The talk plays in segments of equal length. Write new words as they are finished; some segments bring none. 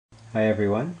Hi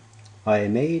everyone. I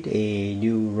made a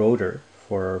new rotor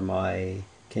for my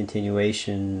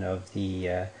continuation of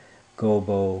the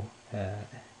GOBO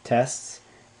tests,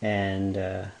 and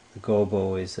the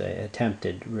GOBO is an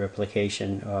attempted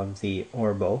replication of the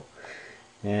ORBO,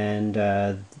 and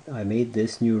I made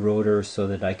this new rotor so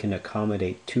that I can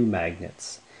accommodate two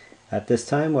magnets. At this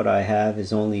time what I have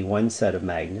is only one set of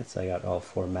magnets. I got all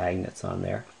four magnets on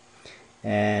there.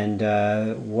 And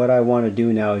what I want to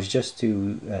do now is just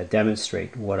to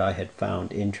demonstrate what I had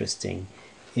found interesting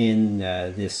in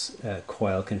this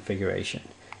coil configuration.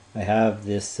 I have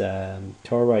this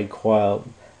toroid coil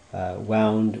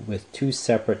wound with two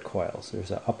separate coils.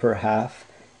 There's an upper half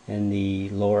and the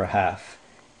lower half,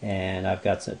 and I've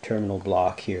got a terminal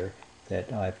block here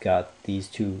that I've got these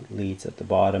two leads at the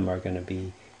bottom are going to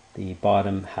be the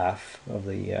bottom half of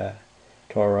the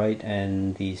toroid,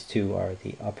 and these two are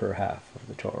the upper half of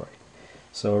the toroid.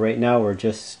 So right now we're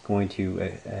just going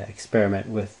to experiment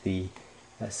with the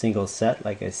single set,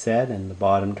 like I said, and the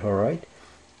bottom toroid.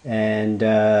 And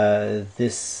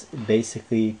this piece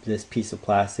of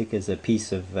plastic is a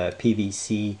piece of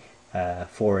PVC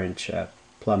 4-inch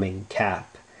plumbing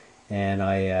cap, and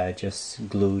I just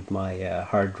glued my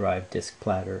hard drive disk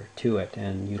platter to it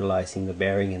and utilizing the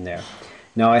bearing in there.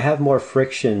 Now I have more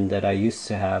friction that I used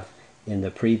to have in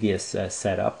the previous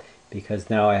setup, because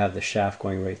now I have the shaft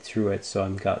going right through it, so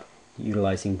I'm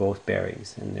utilizing both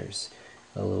bearings, and there's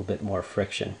a little bit more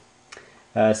friction.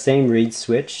 Same reed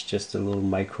switch, just a little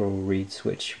micro reed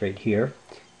switch right here,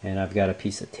 and I've got a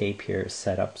piece of tape here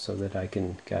set up so that I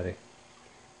can got a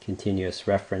continuous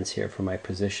reference here for my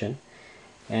position.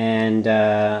 And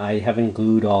I haven't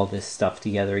glued all this stuff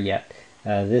together yet.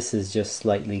 This is just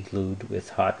slightly glued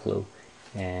with hot glue,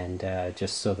 and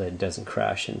just so that it doesn't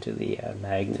crash into the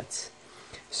magnets.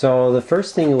 So the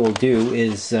first thing we'll do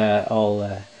is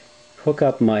I'll hook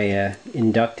up my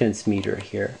inductance meter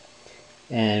here,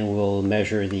 and we'll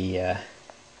measure the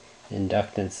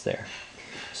inductance there.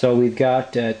 So we've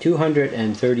got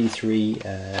 233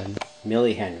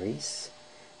 millihenries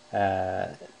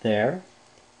there,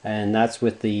 and that's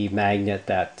with the magnet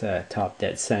at top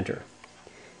dead center.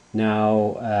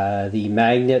 Now the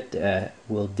magnet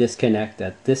will disconnect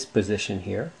at this position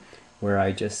here, where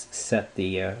I just set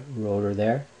the rotor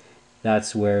there.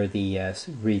 That's where the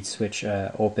reed switch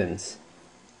opens.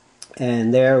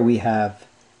 And there we have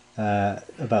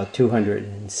about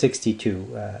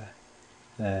 262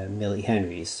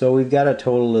 millihenries. So we've got a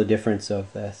total difference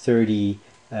of 30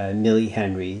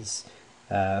 millihenries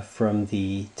from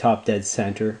the top dead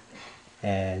center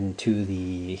and to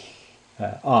the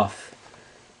off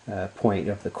point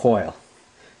of the coil.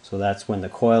 So that's when the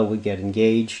coil would get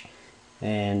engaged,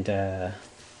 and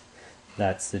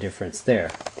that's the difference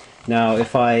there. Now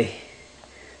if I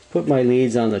put my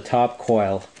leads on the top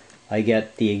coil, I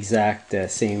get the exact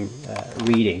same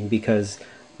reading, because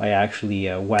I actually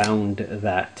wound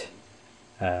that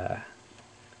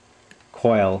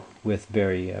coil with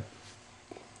very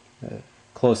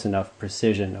close enough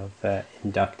precision of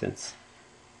inductance.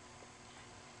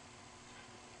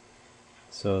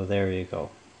 So there you go.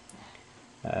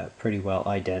 Pretty well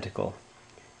identical.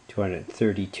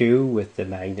 232 with the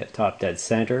magnet top dead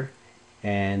center,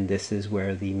 and this is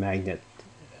where the magnet,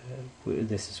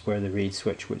 this is where the reed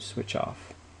switch would switch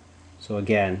off. So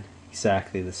again,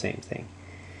 exactly the same thing.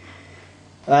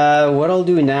 What I'll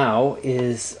do now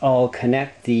is I'll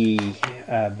connect the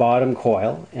bottom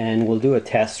coil, and we'll do a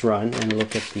test run and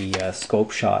look at the scope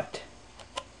shot.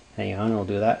 Hang on, I'll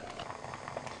do that.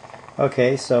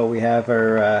 Okay, so we have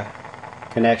our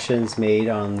connections made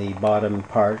on the bottom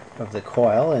part of the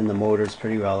coil, and the motor's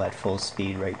pretty well at full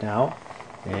speed right now.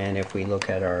 And if we look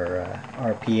at our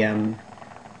RPM,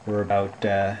 we're about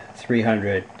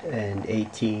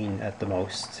 318 at the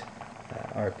most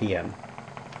RPM.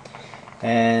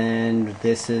 And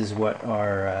this is what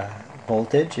our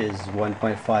voltage is,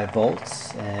 1.5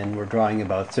 volts, and we're drawing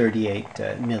about 38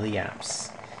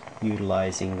 milliamps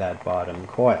utilizing that bottom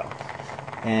coil.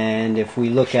 And if we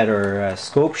look at our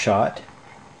scope shot,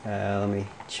 let me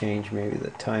change maybe the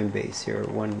time base here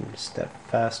one step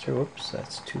faster. Whoops,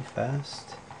 that's too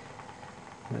fast.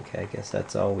 Okay, I guess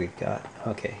that's all we've got.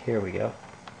 Okay, here we go.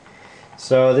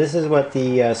 So this is what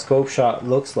the scope shot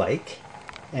looks like,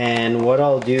 and what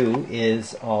I'll do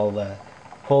is I'll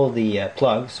pull the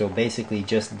plug, so basically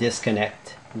just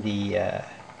disconnect the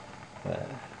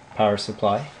power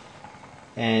supply.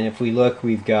 And if we look,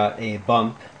 we've got a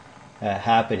bump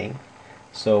happening,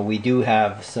 so we do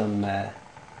have some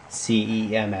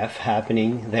CEMF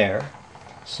happening there.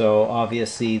 So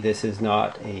obviously this is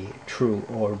not a true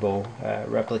ORBO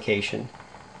replication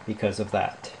because of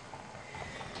that.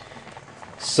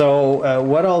 So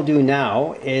what I'll do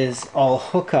now is I'll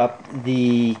hook up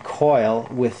the coil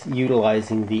with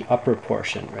utilizing the upper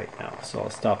portion right now. So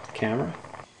I'll stop the camera.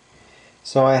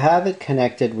 So I have it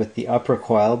connected with the upper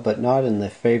coil, but not in the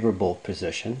favorable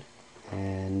position.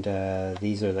 And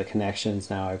these are the connections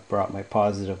now. I've brought my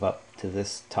positive up to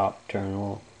this top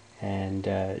terminal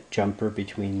and jumper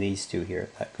between these two here.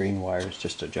 That green wire is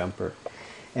just a jumper.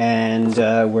 And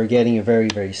we're getting a very,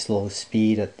 very slow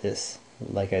speed at this.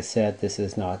 Like I said, this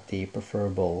is not the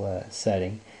preferable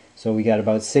setting. So we got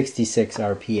about 66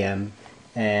 RPM,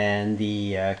 and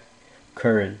the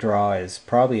current draw is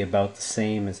probably about the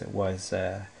same as it was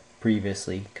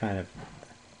previously. Kind of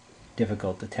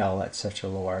difficult to tell at such a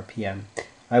low RPM.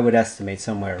 I would estimate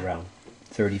somewhere around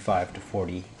 35 to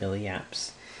 40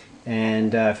 milliamps.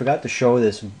 And I forgot to show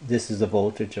this. This is the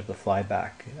voltage of the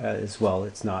flyback as well.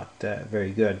 It's not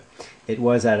very good. It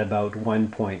was at about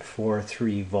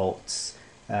 1.43 volts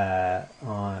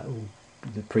on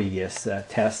the previous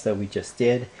test that we just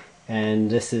did. And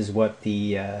this is what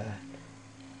the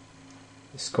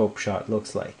scope shot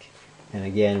looks like. And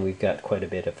again, we've got quite a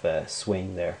bit of a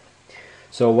swing there.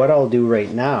 So what I'll do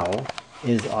right now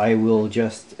is I will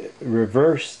just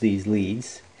reverse these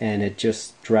leads, and it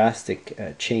just drastic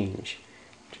change.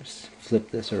 Just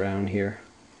flip this around here,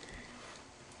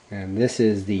 and this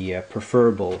is the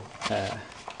preferable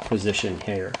position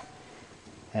here.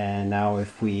 And now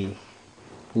if we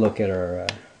look at our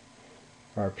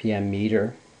RPM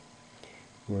meter,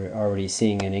 we're already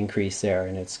seeing an increase there,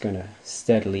 and it's going to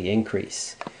steadily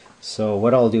increase. So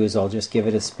what I'll do is I'll just give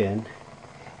it a spin,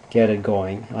 get it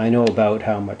going. I know about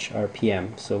how much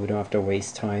RPM, so we don't have to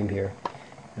waste time here.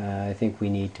 I think we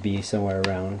need to be somewhere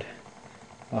around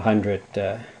 100.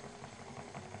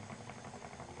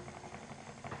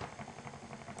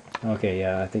 Okay,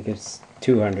 yeah, I think it's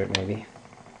 200 maybe.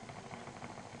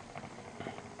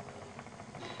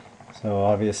 So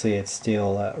obviously it's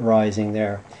still rising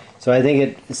there. So I think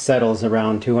it settles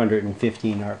around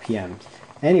 215 RPM.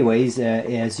 Anyways,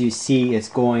 as you see, it's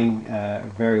going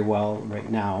very well right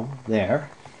now there.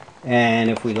 And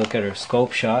if we look at our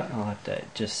scope shot, I'll have to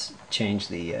just change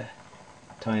the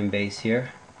time base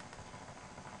here.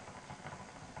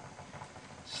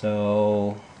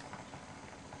 So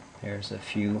there's a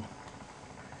few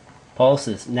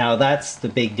pulses. Now that's the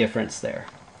big difference there.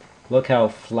 Look how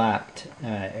flat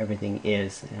everything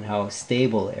is and how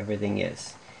stable everything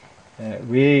is.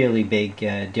 Really big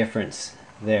difference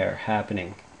there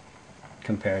happening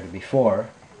compared to before.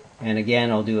 And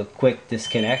again, I'll do a quick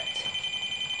disconnect.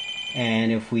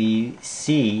 And if we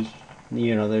see,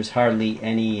 you know, there's hardly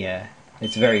any,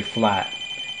 it's very flat.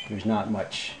 There's not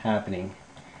much happening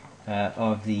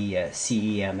of the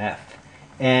CEMF.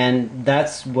 And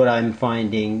that's what I'm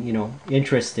finding, you know,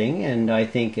 interesting, and I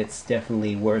think it's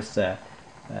definitely worth to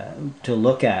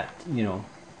look at, you know,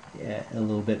 a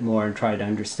little bit more and try to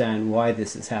understand why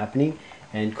this is happening,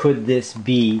 and could this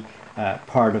be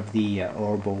part of the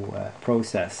orbo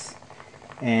process.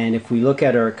 And if we look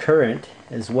at our current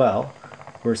as well,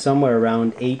 we're somewhere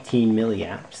around 18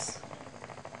 milliamps,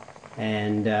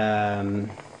 and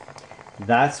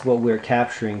that's what we're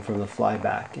capturing from the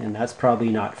flyback, and that's probably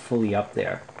not fully up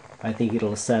there. I think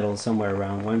it'll settle somewhere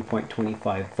around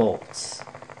 1.25 volts.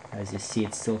 As you see,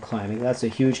 it's still climbing. That's a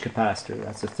huge capacitor.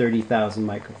 That's a 30,000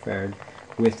 microfarad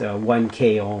with a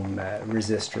 1K ohm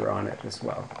resistor on it as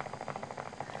well.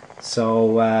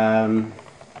 So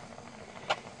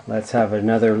let's have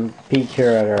another peek here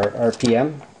at our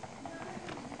RPM.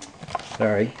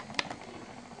 Sorry.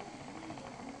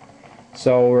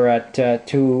 So we're at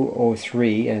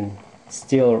 203 and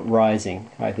still rising.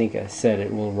 I think I said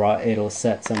it'll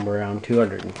set somewhere around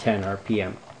 210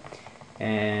 RPM,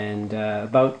 and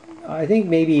about, I think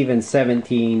maybe even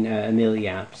 17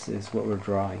 milliamps is what we're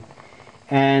drawing.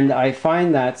 And I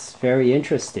find that's very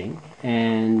interesting.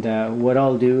 And what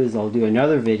I'll do is I'll do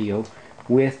another video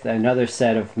with another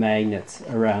set of magnets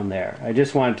around there. I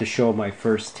just wanted to show my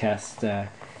first test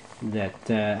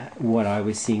what I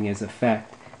was seeing as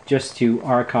effect, just to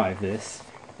archive this,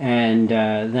 and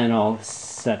then I'll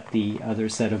set the other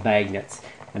set of magnets.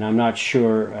 And I'm not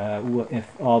sure if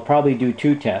I'll probably do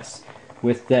two tests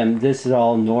with them. This is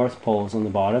all north poles on the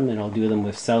bottom, and I'll do them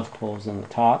with south poles on the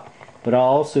top, but I'll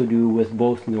also do with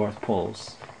both north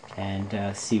poles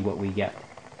and see what we get.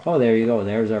 Oh, there you go,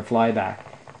 there's our flyback,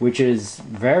 which is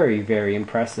very, very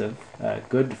impressive.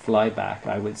 Good flyback,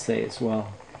 I would say, as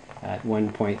well, at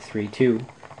 1.32.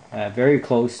 Very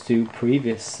close to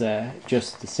previous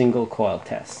just the single coil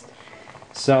test.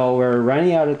 So we're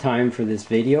running out of time for this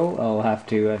video. I'll have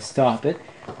to stop it,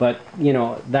 but you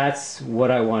know, that's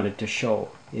what I wanted to show,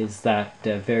 is that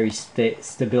very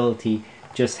stability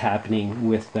just happening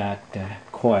with that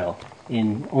coil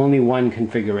in only one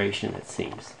configuration, it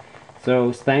seems.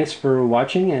 So thanks for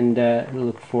watching, and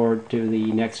look forward to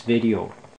the next video.